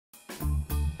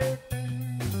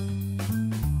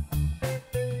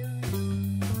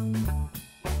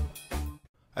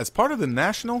As part of the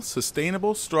National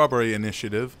Sustainable Strawberry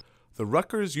Initiative, the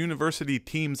Rutgers University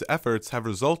team's efforts have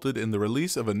resulted in the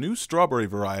release of a new strawberry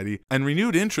variety and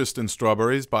renewed interest in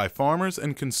strawberries by farmers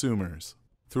and consumers.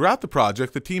 Throughout the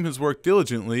project, the team has worked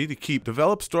diligently to keep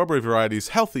developed strawberry varieties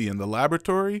healthy in the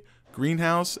laboratory,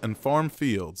 greenhouse, and farm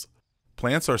fields.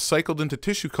 Plants are cycled into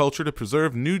tissue culture to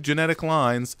preserve new genetic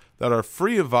lines that are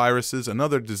free of viruses and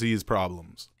other disease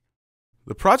problems.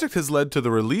 The project has led to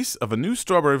the release of a new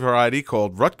strawberry variety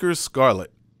called Rutgers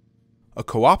Scarlet. A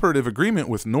cooperative agreement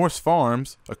with Norse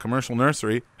Farms, a commercial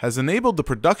nursery, has enabled the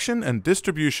production and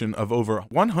distribution of over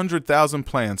 100,000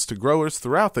 plants to growers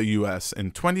throughout the U.S. in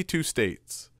 22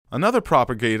 states. Another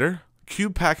propagator,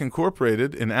 Cube Pack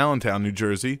Incorporated in Allentown, New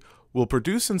Jersey, will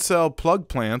produce and sell plug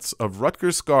plants of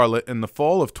Rutgers Scarlet in the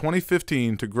fall of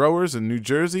 2015 to growers in New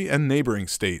Jersey and neighboring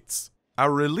states.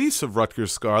 Our release of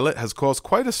Rutgers Scarlet has caused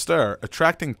quite a stir,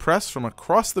 attracting press from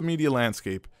across the media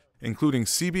landscape, including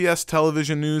CBS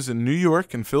television news in New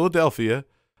York and Philadelphia,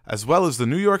 as well as the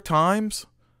New York Times,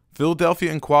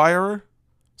 Philadelphia Inquirer,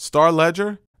 Star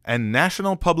Ledger, and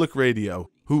National Public Radio,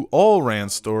 who all ran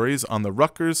stories on the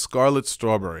Rutgers Scarlet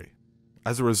strawberry.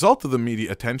 As a result of the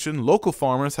media attention, local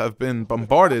farmers have been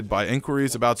bombarded by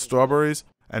inquiries about strawberries,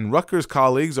 and Rutgers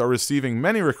colleagues are receiving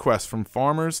many requests from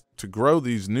farmers to grow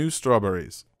these new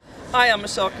strawberries. Hi, I'm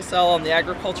Michelle Cassell. I'm the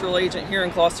agricultural agent here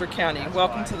in Gloucester County.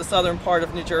 Welcome to the southern part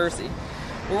of New Jersey.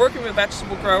 We're working with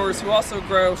vegetable growers who also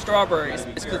grow strawberries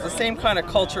because the same kind of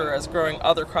culture as growing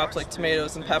other crops like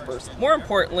tomatoes and peppers. More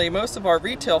importantly, most of our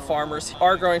retail farmers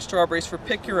are growing strawberries for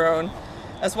pick your own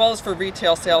as well as for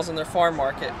retail sales in their farm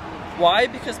market. Why?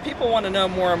 Because people want to know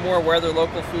more and more where their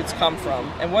local foods come from,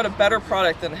 and what a better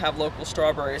product than to have local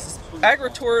strawberries.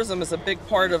 Agritourism is a big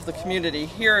part of the community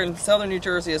here in southern New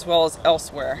Jersey as well as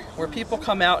elsewhere, where people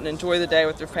come out and enjoy the day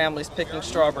with their families picking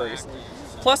strawberries.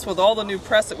 Plus, with all the new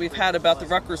press that we've had about the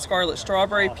Rutgers Scarlet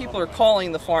strawberry, people are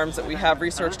calling the farms that we have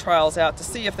research trials out to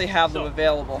see if they have them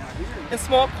available. In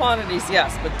small quantities,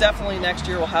 yes, but definitely next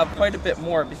year we'll have quite a bit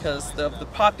more because of the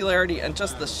popularity and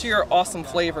just the sheer awesome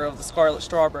flavor of the Scarlet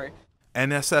strawberry.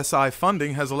 NSSI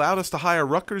funding has allowed us to hire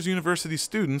Rutgers University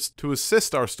students to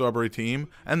assist our strawberry team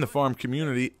and the farm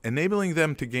community, enabling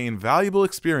them to gain valuable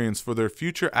experience for their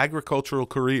future agricultural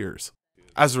careers.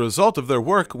 As a result of their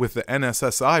work with the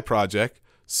NSSI project,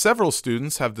 several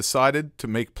students have decided to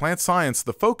make plant science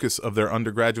the focus of their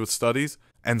undergraduate studies,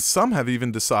 and some have even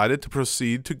decided to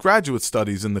proceed to graduate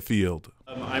studies in the field.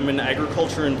 I'm an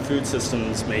agriculture and food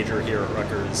systems major here at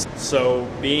Rutgers. So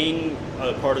being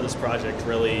a part of this project,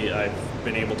 really, I've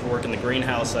been able to work in the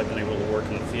greenhouse, I've been able to work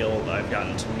in the field, I've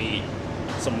gotten to meet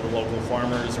some of the local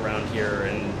farmers around here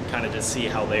and kind of just see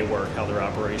how they work, how their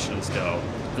operations go.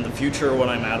 In the future, when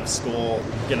I'm out of school,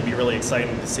 it's going to be really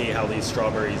exciting to see how these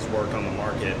strawberries work on the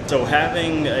market. So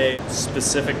having a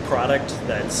specific product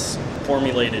that's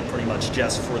formulated pretty much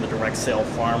just for the direct sale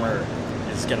farmer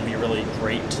is going to be really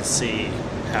great to see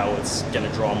how it's going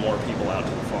to draw more people out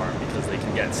to the farm because they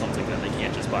can get something that they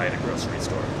can't just buy at a grocery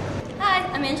store. Hi,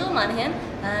 I'm Angela Monahan.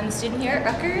 I'm a student here at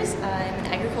Rutgers. I'm an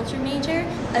agriculture major.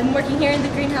 I'm working here in the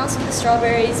greenhouse with the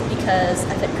strawberries because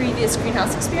I've had previous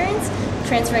greenhouse experience.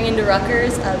 Transferring into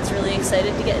Rutgers, I was really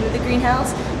excited to get into the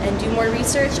greenhouse and do more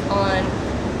research on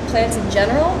plants in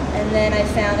general. And then I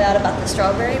found out about the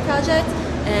Strawberry Project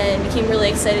and became really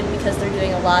excited because they're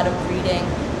doing a lot of breeding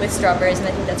with strawberries, and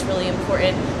I think that's really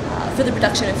important for the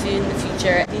production of food in the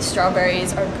future. These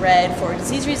strawberries are bred for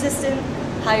disease resistant,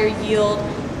 higher yield,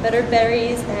 better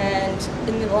berries, and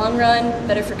in the long run,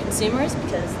 better for consumers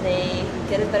because they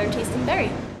get a better tasting berry.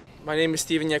 My name is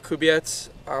Steven Yakubiec.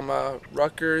 I'm a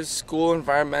Rutgers School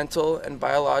Environmental and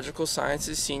Biological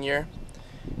Sciences senior,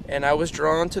 and I was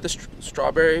drawn to the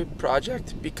Strawberry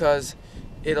Project because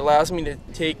it allows me to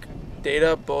take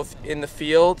data both in the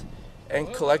field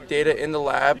and collect data in the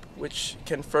lab, which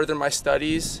can further my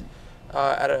studies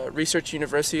at a research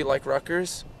university like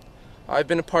Rutgers. I've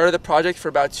been a part of the project for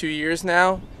about 2 years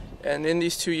now, and in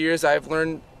these 2 years I've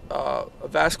learned a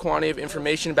vast quantity of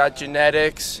information about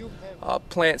genetics,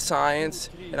 plant science,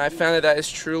 and I found that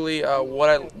is truly what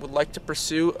I would like to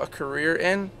pursue a career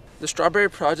in. The Strawberry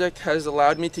Project has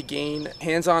allowed me to gain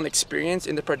hands-on experience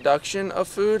in the production of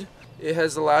food. It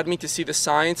has allowed me to see the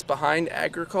science behind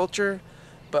agriculture,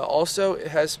 but also it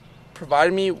has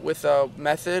provided me with a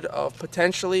method of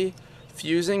potentially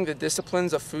fusing the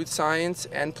disciplines of food science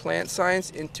and plant science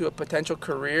into a potential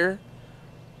career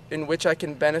in which I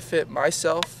can benefit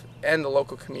myself and the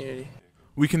local community.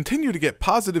 We continue to get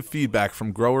positive feedback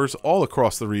from growers all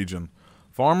across the region.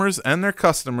 Farmers and their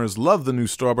customers love the new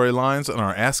strawberry lines and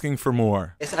are asking for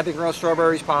more. I've been growing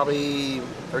strawberries probably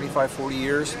 35, 40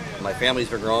 years. My family's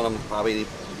been growing them probably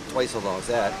twice as long as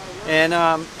that. And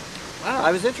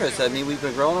I was interested. I mean, we've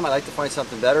been growing them. I'd like to find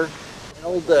something better. An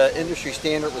old industry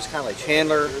standard was kind of like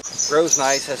Chandler. Grows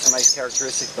nice, has some nice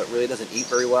characteristics, but really doesn't eat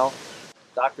very well.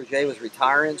 Dr. J was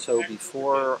retiring, so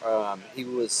before he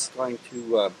was going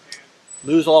to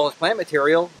lose all his plant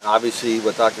material, obviously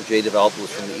what Dr. J developed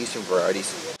was from the eastern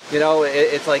varieties. You know,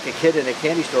 it's like a kid in a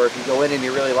candy store. If you go in and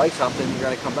you really like something, you're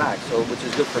going to come back. So, which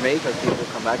is good for me because people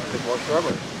come back to pick more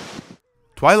strawberries.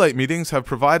 Twilight meetings have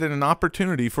provided an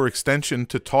opportunity for Extension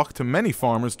to talk to many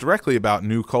farmers directly about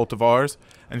new cultivars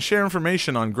and share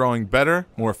information on growing better,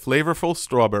 more flavorful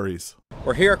strawberries.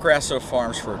 We're here at Grasso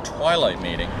Farms for a Twilight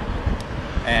meeting,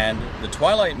 and the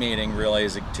Twilight meeting really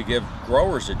is to give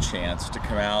growers a chance to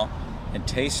come out and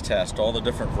taste test all the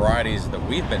different varieties that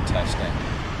we've been testing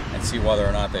and see whether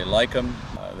or not they like them,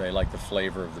 they like the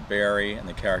flavor of the berry and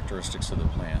the characteristics of the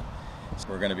plant. So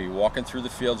we're going to be walking through the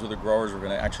fields with the growers. We're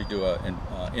going to actually do an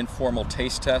informal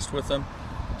taste test with them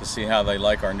to see how they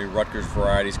like our new Rutgers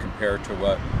varieties compared to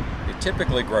what they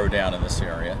typically grow down in this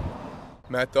area.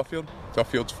 Matt Duffield,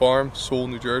 Duffield's Farm, Sewell,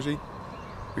 New Jersey.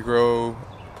 We grow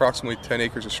approximately 10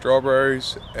 acres of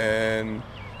strawberries and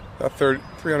about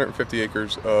 350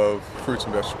 acres of fruits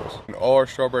and vegetables. And all our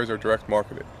strawberries are direct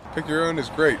marketed. Pick your own is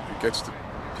great. It gets the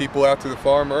people out to the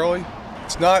farm early.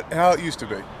 It's not how it used to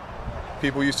be.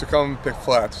 People used to come and pick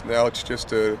flats. Now it's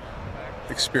just an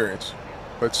experience.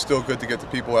 But it's still good to get the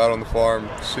people out on the farm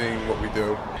seeing what we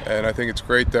do. And I think it's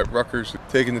great that Rutgers is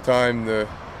taking the time to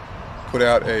put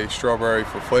out a strawberry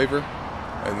for flavor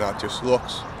and not just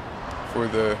looks for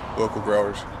the local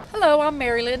growers. Hello, I'm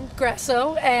Marilyn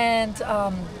Grasso, and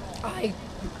I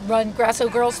run Grasso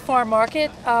Girls Farm Market.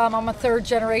 I'm a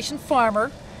third-generation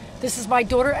farmer. This is my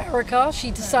daughter Erica. She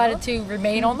decided to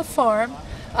remain on the farm.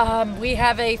 We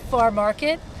have a farm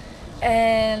market,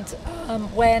 and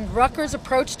when Rutgers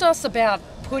approached us about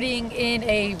putting in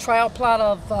a trial plot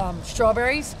of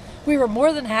strawberries, we were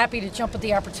more than happy to jump at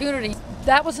the opportunity.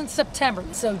 That was in September,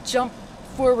 so jump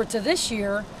forward to this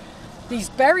year. These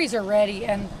berries are ready,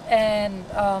 and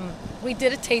we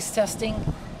did a taste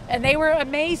testing, and they were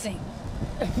amazing.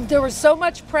 There was so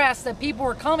much press that people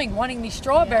were coming wanting these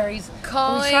strawberries.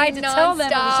 Calling we tried to tell them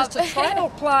it was nonstop. just a trial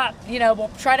plot. You know, we'll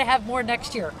try to have more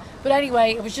next year. But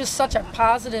anyway, it was just such a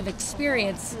positive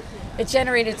experience. It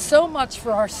generated so much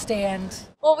for our stand.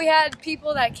 Well, we had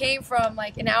people that came from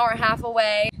like an hour and a half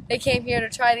away. They came here to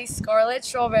try these Scarlet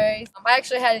strawberries. I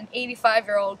actually had an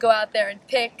 85-year-old go out there and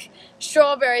pick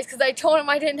strawberries because I told him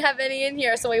I didn't have any in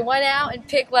here. So he went out and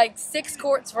picked like 6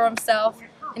 quarts for himself,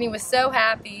 and he was so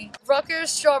happy. Rutgers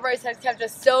Strawberries has kept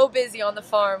us so busy on the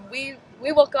farm. We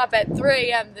woke up at 3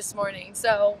 a.m. this morning,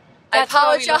 so That's I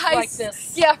why we apologize look like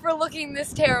this. Yeah, for looking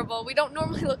this terrible. We don't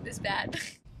normally look this bad.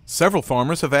 Several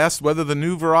farmers have asked whether the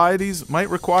new varieties might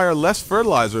require less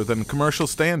fertilizer than commercial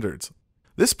standards.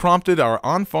 This prompted our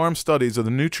on-farm studies of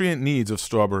the nutrient needs of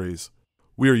strawberries.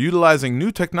 We are utilizing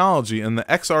new technology in the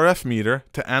XRF meter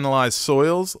to analyze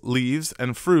soils, leaves,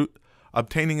 and fruit,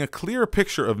 obtaining a clear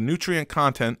picture of nutrient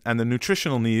content and the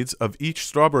nutritional needs of each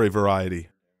strawberry variety.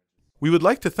 We would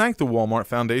like to thank the Walmart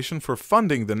Foundation for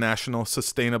funding the National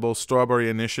Sustainable Strawberry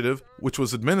Initiative, which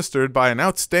was administered by an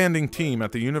outstanding team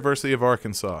at the University of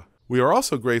Arkansas. We are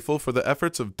also grateful for the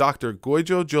efforts of Dr.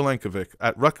 Gojko Jelenkovic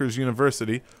at Rutgers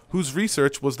University, whose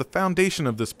research was the foundation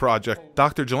of this project.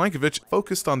 Dr. Jelenkovic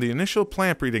focused on the initial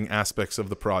plant breeding aspects of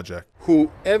the project.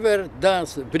 Whoever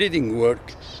does breeding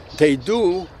work, they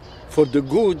do for the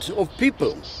good of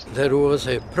people. There was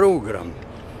a program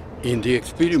in the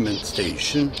experiment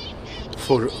station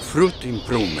for fruit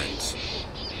improvements,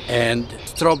 and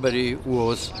strawberry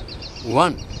was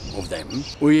one of them.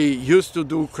 We used to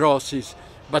do crosses,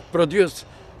 but produce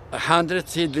 100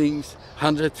 seedlings,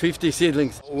 150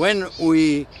 seedlings. When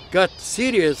we got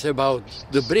serious about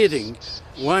the breeding,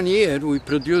 1 year we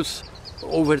produced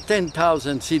over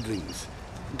 10,000 seedlings.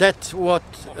 That's what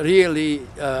really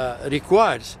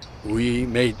requires. We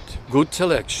made good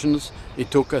selections. It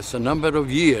took us a number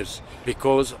of years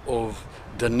because of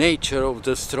the nature of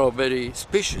the strawberry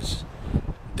species.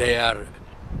 They are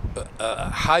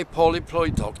high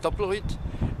polyploid, octoploid,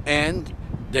 and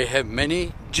they have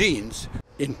many genes.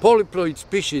 In polyploid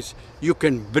species, you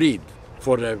can breed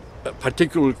for a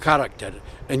particular character,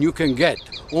 and you can get,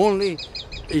 only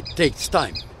it takes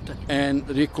time and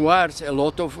requires a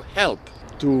lot of help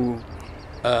to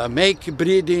make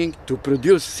breeding, to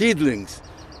produce seedlings,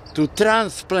 to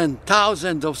transplant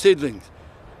thousands of seedlings.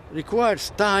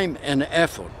 Requires time and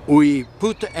effort. We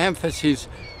put emphasis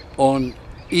on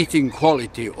eating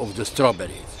quality of the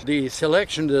strawberries. The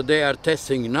selection that they are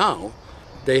testing now,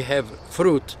 they have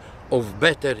fruit of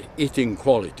better eating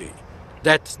quality.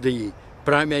 That's the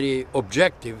primary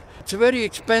objective. It's very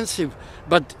expensive,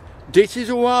 but this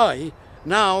is why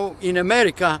now in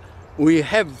America we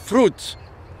have fruits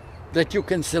that you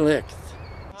can select.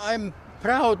 I'm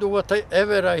proud of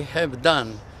whatever I have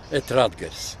done at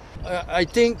Rutgers. I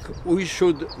think we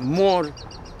should more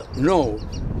know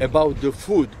about the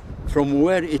food from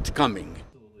where it's coming.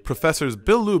 Professors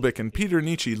Bill Lubick and Peter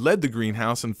Nietzsche led the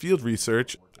greenhouse and field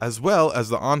research, as well as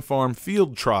the on-farm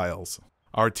field trials.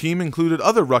 Our team included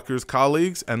other Rutgers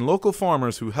colleagues and local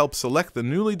farmers who helped select the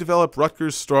newly developed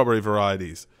Rutgers strawberry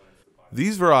varieties.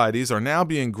 These varieties are now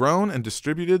being grown and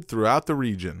distributed throughout the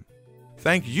region.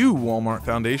 Thank you, Walmart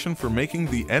Foundation, for making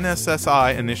the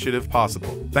NSSI initiative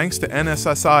possible. Thanks to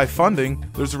NSSI funding,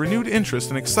 there's a renewed interest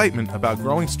and excitement about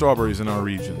growing strawberries in our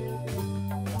region.